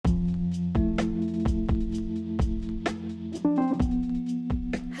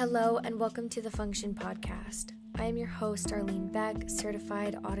Hello and welcome to the Function Podcast. I am your host, Arlene Beck,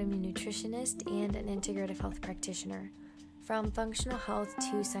 certified autoimmune nutritionist and an integrative health practitioner. From functional health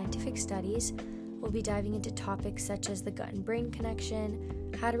to scientific studies, we'll be diving into topics such as the gut and brain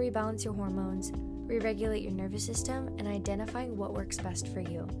connection, how to rebalance your hormones, re-regulate your nervous system, and identifying what works best for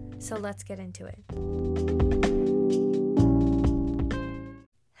you. So let's get into it.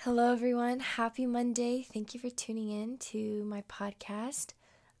 Hello everyone, happy Monday. Thank you for tuning in to my podcast.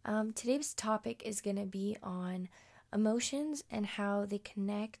 Today's topic is going to be on emotions and how they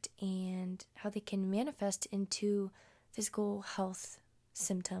connect and how they can manifest into physical health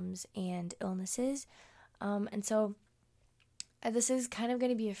symptoms and illnesses. This is kind of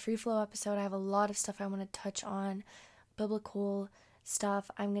going to be a free flow episode. I have a lot of stuff I want to touch on, biblical stuff.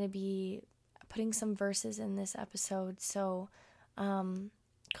 I'm going to be putting some verses in this episode. So come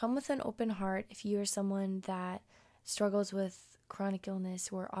with an open heart if you are someone that struggles with chronic illness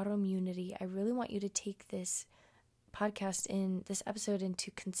or autoimmunity. I really want you to take this episode into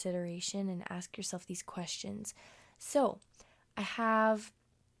consideration and ask yourself these questions. So I have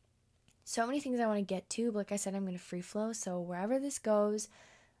so many things I want to get to, but like I said, I'm going to free flow. So wherever this goes,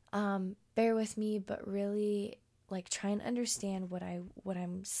 bear with me, but really try and understand what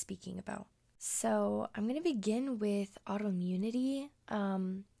I'm speaking about. So I'm going to begin with autoimmunity.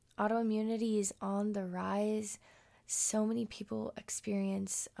 Autoimmunity is on the rise. So many people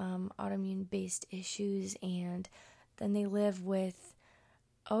experience autoimmune-based issues, and then they live with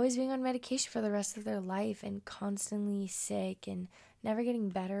always being on medication for the rest of their life and constantly sick and never getting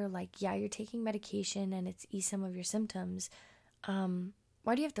better. You're taking medication and it's eased some of your symptoms.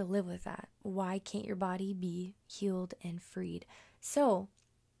 Why do you have to live with that? Why can't your body be healed and freed? So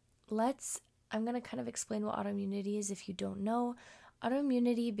I'm going to kind of explain what autoimmunity is if you don't know.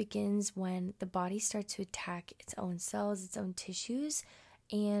 Autoimmunity begins when the body starts to attack its own cells, its own tissues,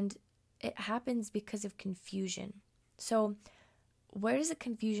 and it happens because of confusion. So where does the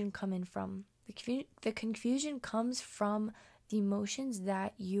confusion come in from? The confusion comes from the emotions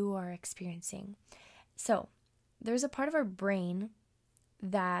that you are experiencing. So there's a part of our brain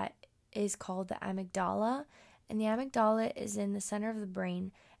that is called the amygdala, and the amygdala is in the center of the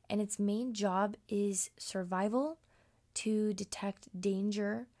brain, and its main job is survival, to detect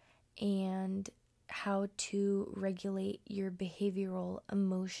danger, and how to regulate your behavioral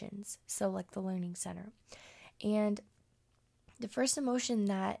emotions. So like the learning center. And the first emotion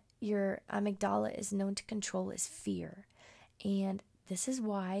that your amygdala is known to control is fear. And this is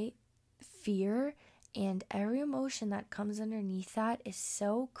why fear and every emotion that comes underneath that is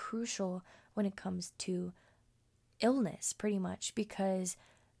so crucial when it comes to illness, pretty much, because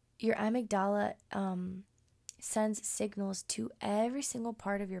your amygdala sends signals to every single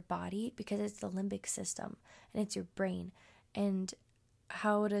part of your body because it's the limbic system and it's your brain. And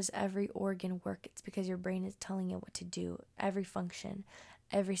how does every organ work? It's because your brain is telling it what to do. Every function,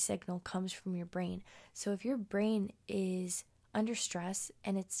 every signal comes from your brain. So if your brain is under stress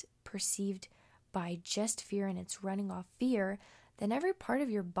and it's perceived by just fear and it's running off fear, then every part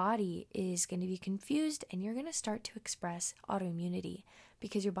of your body is going to be confused and you're going to start to express autoimmunity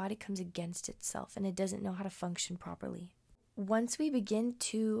because your body comes against itself and it doesn't know how to function properly. Once we begin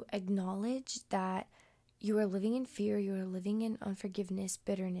to acknowledge that you are living in fear, you are living in unforgiveness,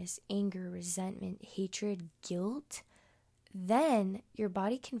 bitterness, anger, resentment, hatred, guilt, then your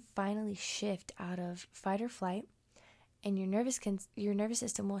body can finally shift out of fight or flight, and your nervous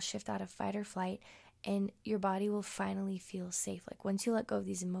system will shift out of fight or flight, and your body will finally feel safe. Once you let go of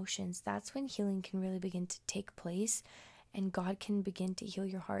these emotions, that's when healing can really begin to take place, and God can begin to heal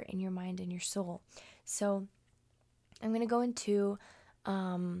your heart and your mind and your soul. So I'm going to go into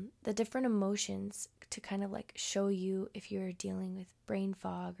the different emotions to kind of show you if you're dealing with brain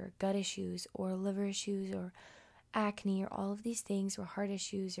fog or gut issues or liver issues or acne or all of these things or heart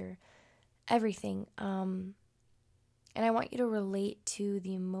issues or everything. And I want you to relate to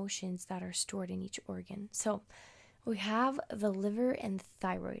the emotions that are stored in each organ. So we have the liver and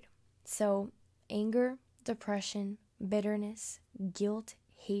thyroid. So anger, depression, bitterness, guilt,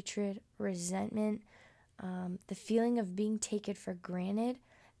 hatred, resentment, the feeling of being taken for granted,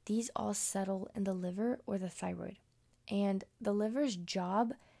 these all settle in the liver or the thyroid. And the liver's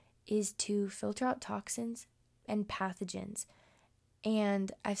job is to filter out toxins and pathogens.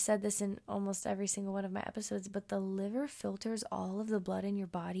 And I've said this in almost every single one of my episodes, but the liver filters all of the blood in your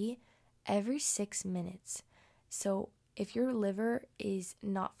body every 6 minutes. So if your liver is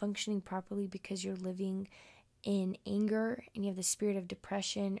not functioning properly because you're living in anger and you have the spirit of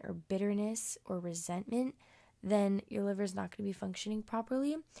depression or bitterness or resentment, then your liver is not going to be functioning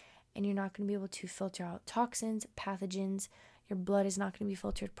properly and you're not going to be able to filter out toxins, pathogens. your blood is not going to be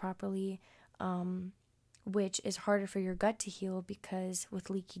filtered properly, which is harder for your gut to heal, because with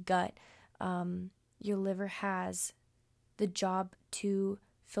leaky gut, your liver has the job to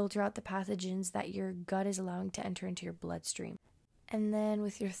filter out the pathogens that your gut is allowing to enter into your bloodstream. And then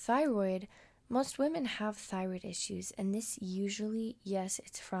with your thyroid, most women have thyroid issues, and this usually, yes,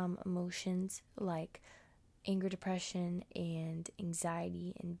 it's from emotions like anger, depression, and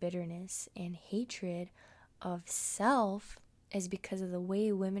anxiety, and bitterness, and hatred of self, is because of the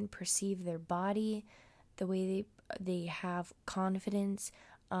way women perceive their body, the way they have confidence.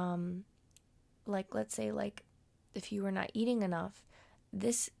 Like, let's say, like, if you were not eating enough,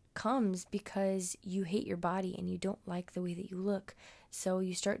 this comes because you hate your body and you don't like the way that you look. So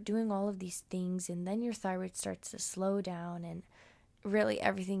you start doing all of these things, and then your thyroid starts to slow down, and really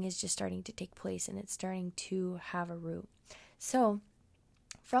everything is just starting to take place, and it's starting to have a root. So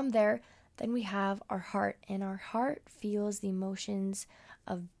from there, then we have our heart, and our heart feels the emotions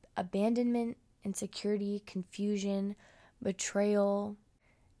of abandonment, insecurity, confusion, betrayal,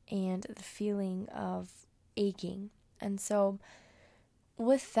 and the feeling of aching. And so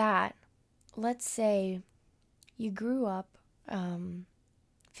with that, let's say you grew up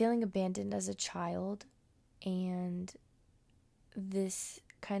feeling abandoned as a child, and this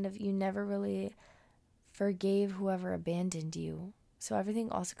kind of, you never really forgave whoever abandoned you. So everything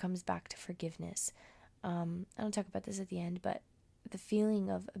also comes back to forgiveness. I don't talk about this at the end, but the feeling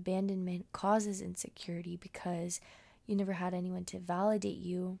of abandonment causes insecurity because you never had anyone to validate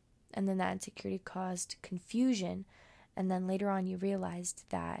you, and then that insecurity caused confusion, and then later on you realized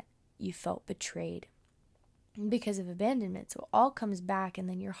that you felt betrayed because of abandonment. So it all comes back, and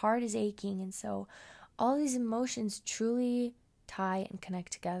then your heart is aching, and so all these emotions truly tie and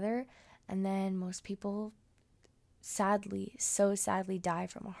connect together. And then most people sadly die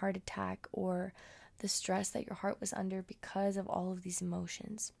from a heart attack or the stress that your heart was under because of all of these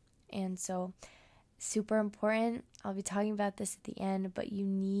emotions. And so super important. I'll be talking about this at the end, but you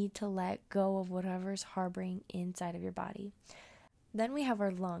need to let go of whatever's harboring inside of your body. Then we have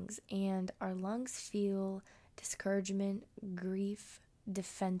our lungs, and our lungs feel discouragement, grief,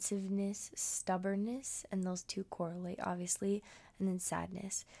 defensiveness, stubbornness, and those two correlate obviously, and then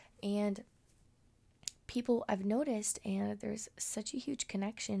sadness. And people, I've noticed, and there's such a huge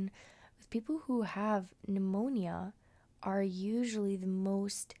connection with people who have pneumonia, are usually the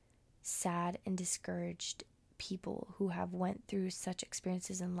most sad and discouraged people, who have went through such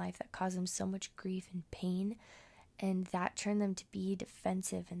experiences in life that cause them so much grief and pain, and that turned them to be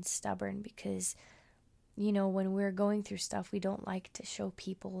defensive and stubborn, because when we're going through stuff, we don't like to show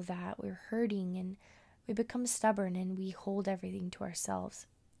people that we're hurting, and we become stubborn and we hold everything to ourselves.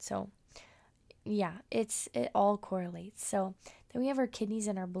 So yeah, it all correlates. So then we have our kidneys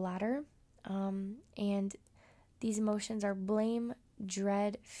and our bladder, and these emotions are blame,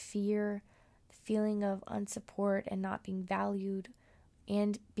 dread, fear, the feeling of unsupport and not being valued,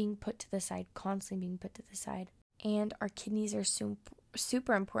 and being put to the side, constantly being put to the side. And our kidneys are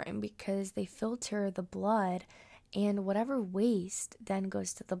super important because they filter the blood, and whatever waste then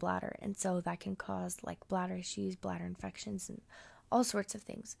goes to the bladder. And so that can cause like bladder issues, bladder infections, and all sorts of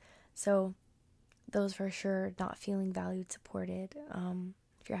things. So those for sure, not feeling valued, supported.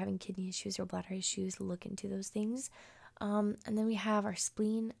 If you're having kidney issues or bladder issues, look into those things. And then we have our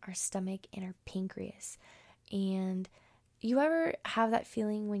spleen, our stomach, and our pancreas. And you ever have that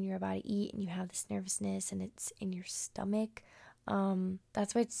feeling when you're about to eat and you have this nervousness and it's in your stomach?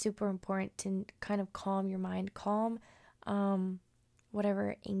 That's why it's super important to kind of calm your mind, calm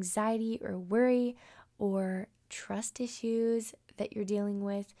whatever anxiety or worry or trust issues that you're dealing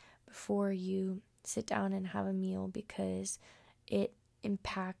with before you sit down and have a meal, because it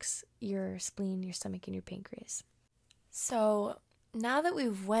impacts your spleen, your stomach, and your pancreas. So now that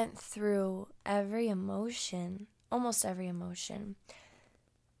we've went through every emotion, almost every emotion,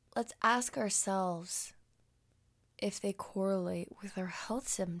 let's ask ourselves if they correlate with our health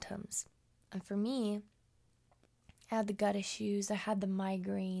symptoms. And for me, I had the gut issues, I had the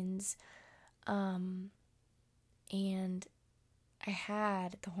migraines, and I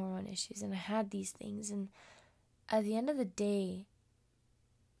had the hormone issues, and I had these things. And at the end of the day,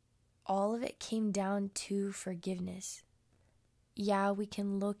 all of it came down to forgiveness. Yeah, we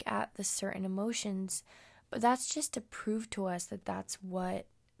can look at the certain emotions, but that's just to prove to us that that's what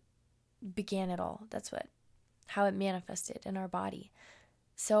began it all. That's how it manifested in our body.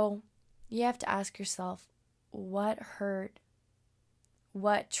 So you have to ask yourself, what hurt,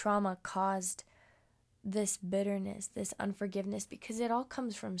 what trauma caused this bitterness, this unforgiveness? Because it all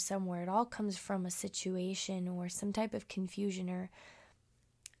comes from somewhere. It all comes from a situation or some type of confusion or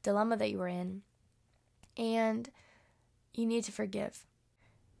dilemma that you were in. And you need to forgive.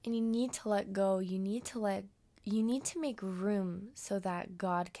 And you need to let go. You need to make room so that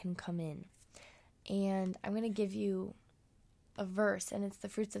God can come in. And I'm going to give you a verse, and it's the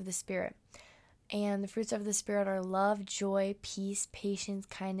fruits of the Spirit. And the fruits of the Spirit are love, joy, peace, patience,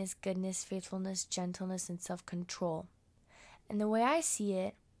 kindness, goodness, faithfulness, gentleness, and self-control. And the way I see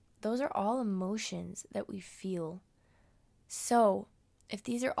it, those are all emotions that we feel. So, if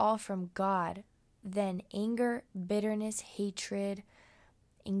these are all from God, then anger, bitterness, hatred,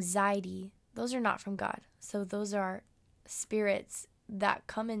 anxiety, those are not from God. So those are spirits that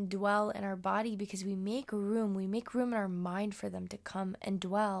come and dwell in our body because we make room in our mind for them to come and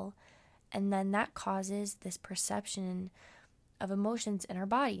dwell. And then that causes this perception of emotions in our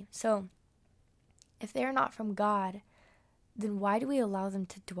body. So if they're not from God, then why do we allow them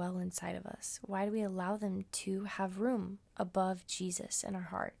to dwell inside of us? Why do we allow them to have room above Jesus in our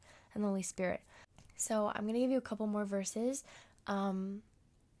heart and the Holy Spirit? So I'm going to give you a couple more verses.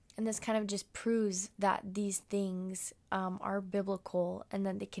 And this kind of just proves that these things are biblical and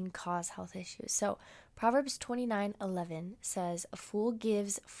that they can cause health issues. So Proverbs 29:11 says, "A fool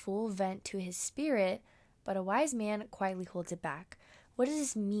gives full vent to his spirit, but a wise man quietly holds it back." What does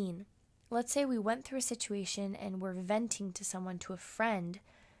this mean? Let's say we went through a situation and we're venting to someone, to a friend.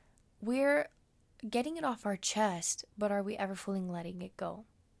 We're getting it off our chest, but are we ever fully letting it go?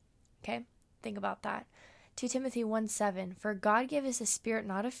 Okay? Think about that. 2 Timothy 1:7, "For God gave us a spirit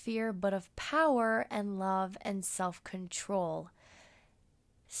not of fear, but of power and love and self-control."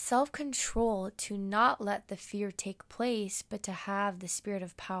 Self-control to not let the fear take place, but to have the spirit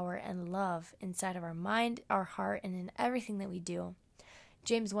of power and love inside of our mind, our heart, and in everything that we do.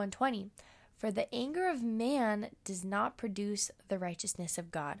 James 1:20, "For the anger of man does not produce the righteousness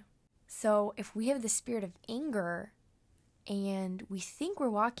of God." So if we have the spirit of anger and we think we're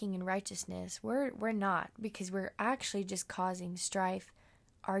walking in righteousness, we're not, because we're actually just causing strife,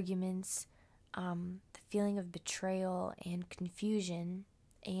 arguments, the feeling of betrayal and confusion,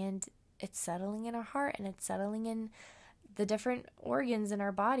 and it's settling in our heart and it's settling in the different organs in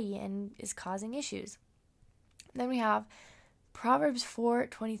our body and is causing issues. Then we have Proverbs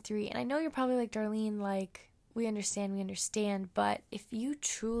 4:23, and I know you're probably like, Darlene, like, we understand, but if you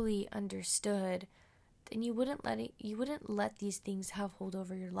truly understood, then you wouldn't let these things have hold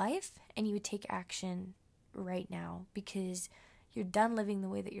over your life, and you would take action right now, because you're done living the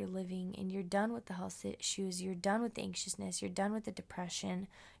way that you're living, and you're done with the health issues, you're done with the anxiousness, you're done with the depression,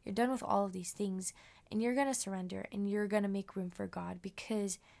 you're done with all of these things, and you're going to surrender, and you're going to make room for God,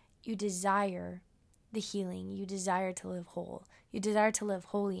 because you desire the healing, you desire to live whole, you desire to live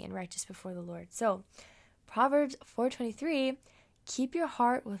holy and righteous before the Lord. So Proverbs 4:23, "Keep your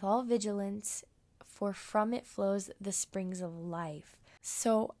heart with all vigilance, for from it flows the springs of life."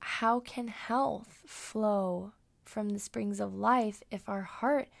 So how can health flow from the springs of life if our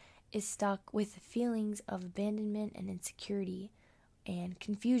heart is stuck with feelings of abandonment and insecurity and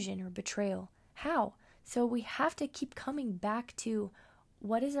confusion or betrayal? How? So we have to keep coming back to,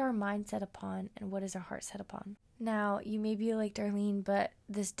 what is our mind set upon and what is our heart set upon? Now, you may be like, Darlene, but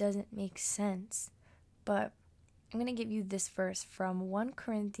this doesn't make sense. But I'm going to give you this verse from 1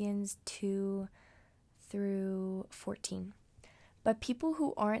 Corinthians 2-14. "But people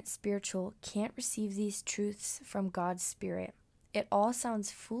who aren't spiritual can't receive these truths from God's Spirit. It all sounds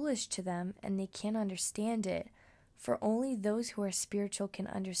foolish to them and they can't understand it, for only those who are spiritual can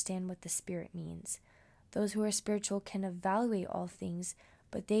understand what the Spirit means. Those who are spiritual can evaluate all things,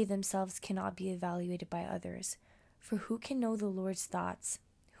 but they themselves cannot be evaluated by others. For who can know the Lord's thoughts?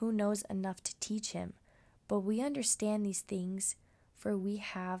 Who knows enough to teach him? But we understand these things, for we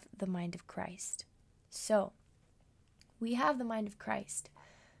have the mind of Christ." So, we have the mind of Christ.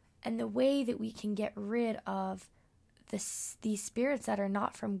 And the way that we can get rid of these spirits that are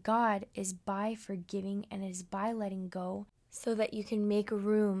not from God is by forgiving, and is by letting go, so that you can make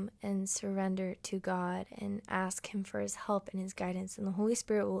room and surrender to God and ask him for his help and his guidance. And the Holy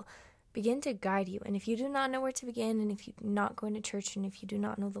Spirit will begin to guide you. And if you do not know where to begin, and if you're not going to church, and if you do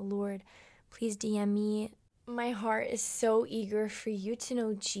not know the Lord, please DM me. My heart is so eager for you to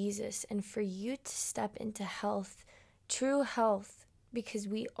know Jesus and for you to step into health, true health, because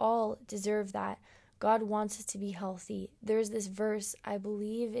we all deserve that. God wants us to be healthy. There's this verse, I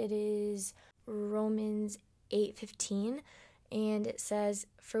believe it is Romans 8:15, and it says,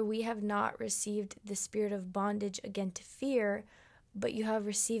 "For we have not received the spirit of bondage again to fear, but you have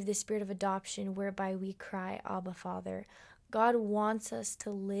received the spirit of adoption, whereby we cry, Abba, Father." God wants us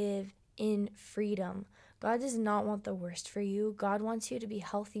to live in freedom. God does not want the worst for you. God wants you to be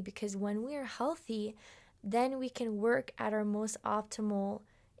healthy, because when we are healthy, then we can work at our most optimal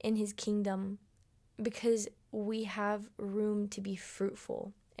in his kingdom, because we have room to be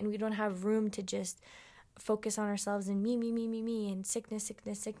fruitful, and we don't have room to just focus on ourselves and me, and sickness,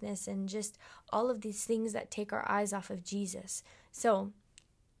 and just all of these things that take our eyes off of Jesus. So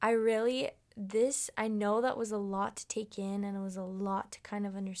I know that was a lot to take in, and it was a lot to kind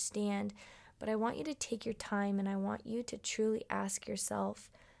of understand, but I want you to take your time, and I want you to truly ask yourself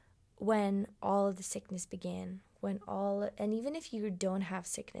when all of the sickness began, and even if you don't have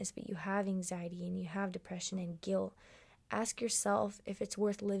sickness, but you have anxiety and you have depression and guilt, ask yourself if it's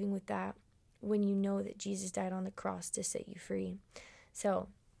worth living with that when you know that Jesus died on the cross to set you free. So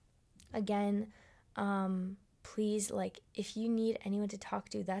again, please, if you need anyone to talk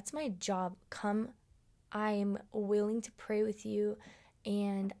to, that's my job. Come, I'm willing to pray with you,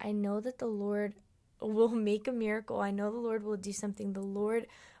 and I know that the Lord will make a miracle. I know the Lord will do something. The Lord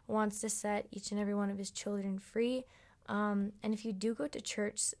wants to set each and every one of his children free. And if you do go to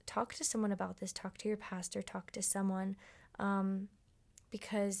church, talk to someone about this. Talk to your pastor. Talk to someone,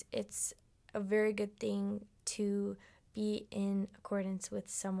 because it's a very good thing to be in accordance with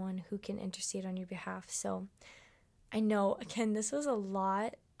someone who can intercede on your behalf. So I know, again, this was a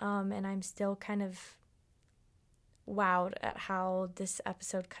lot, and I'm still kind of wowed at how this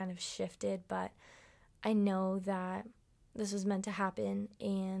episode kind of shifted, but I know that this was meant to happen,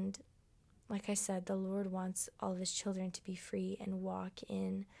 and like I said, the Lord wants all of his children to be free and walk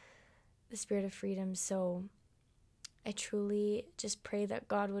in the spirit of freedom. So I truly just pray that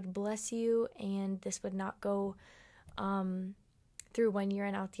God would bless you, and this would not go through one year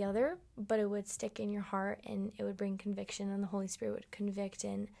and out the other, but it would stick in your heart, and it would bring conviction, and the Holy Spirit would convict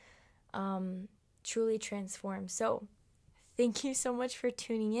and truly transform. So thank you so much for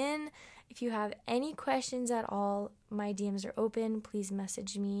tuning in. If you have any questions at all, my DMs are open. Please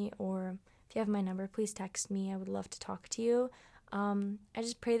message me, or if you have my number, please text me. I would love to talk to you. I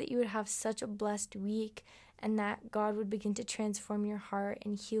just pray that you would have such a blessed week, and that God would begin to transform your heart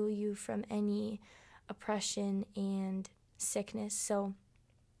and heal you from any oppression and sickness. So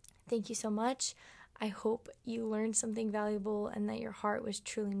thank you so much. I hope you learned something valuable and that your heart was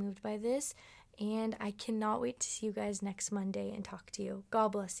truly moved by this. And I cannot wait to see you guys next Monday and talk to you. God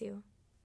bless you.